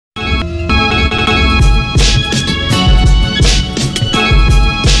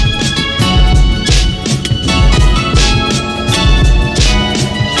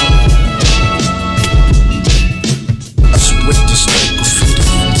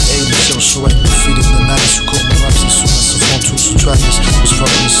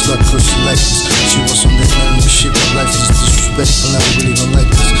respectful, I really don't like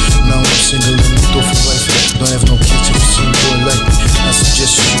this. Now I'm single and I'm door for life. Don't have no kids, you see me boy like me. I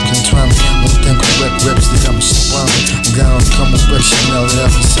suggest you can try me. Don't think of reps that I'm surrounded. I'm gonna come with direction now that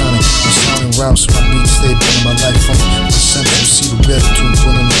I've been signing. I'm sounding rhymes, so my beats stay in my life from the center. You see the gratitude,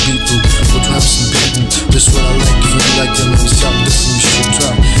 pulling the beat through. With drums and beating, this what I like. If you like that, maybe something different you should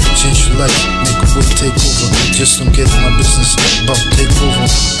try. Change your life, make a world take over. Just don't get in my business, about to take over.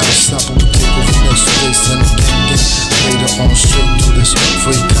 I'll stop and we'll take over next place, then again. Later on, straight through this.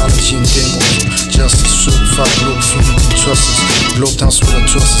 For ecology and game over. Justice, certified, Globalfirm, you can trust us. Globe down with our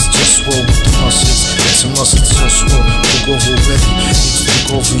trust is just war with the muscles. It's a must, it's just war. Look over already, need to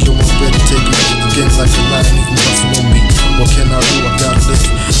look over. You're already taking over the game like a lion, eating nothing on me. What can I do? I gotta live.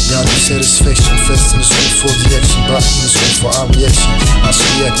 Gotta satisfaction, fast in this way for the action. Body in this way for our reaction. I was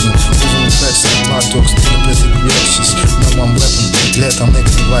reacting, moving the facts like my dogs, telepathic reactions. Now I'm rapping, glad I'm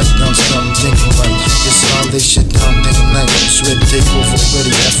making it right. Now I'm thinking right. This is how they shit down, day and night. It's ready to take over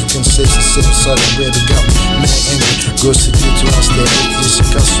already. African states and sit beside the red. Got me mad angry. Girls to get to us, they're atheists,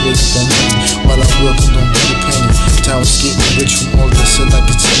 incarcerated, they're money. While I work, I don't get a penny. Time is getting rich from all this shit like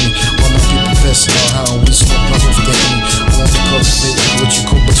it's in me. While my people passing out how we smoke love off the enemy. I want to cultivate what you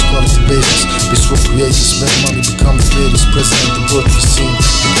call best quality babies. Bitch for creators, spend money, become the greatest. President, the birth of the scene.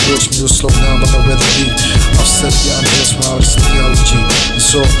 Encourage me to slow down, but I'd rather be. I've said the unjust when I was in theology. And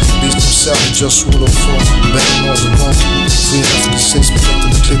so, beats themselves and just rule of fall. Better more than wrong. Free African states,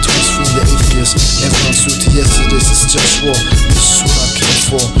 protecting the clitoris, free the atheists. Everyone's suit to yesterday's, it's just war. This is what I came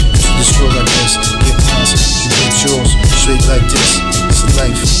for. To this world like this, get mine, you get yours. Straight like this, it's a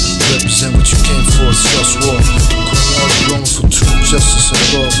life. Represent what you came for, it's just war. Going all alone for truth, justice and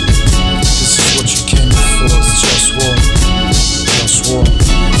love. This is what you came for, it's just war.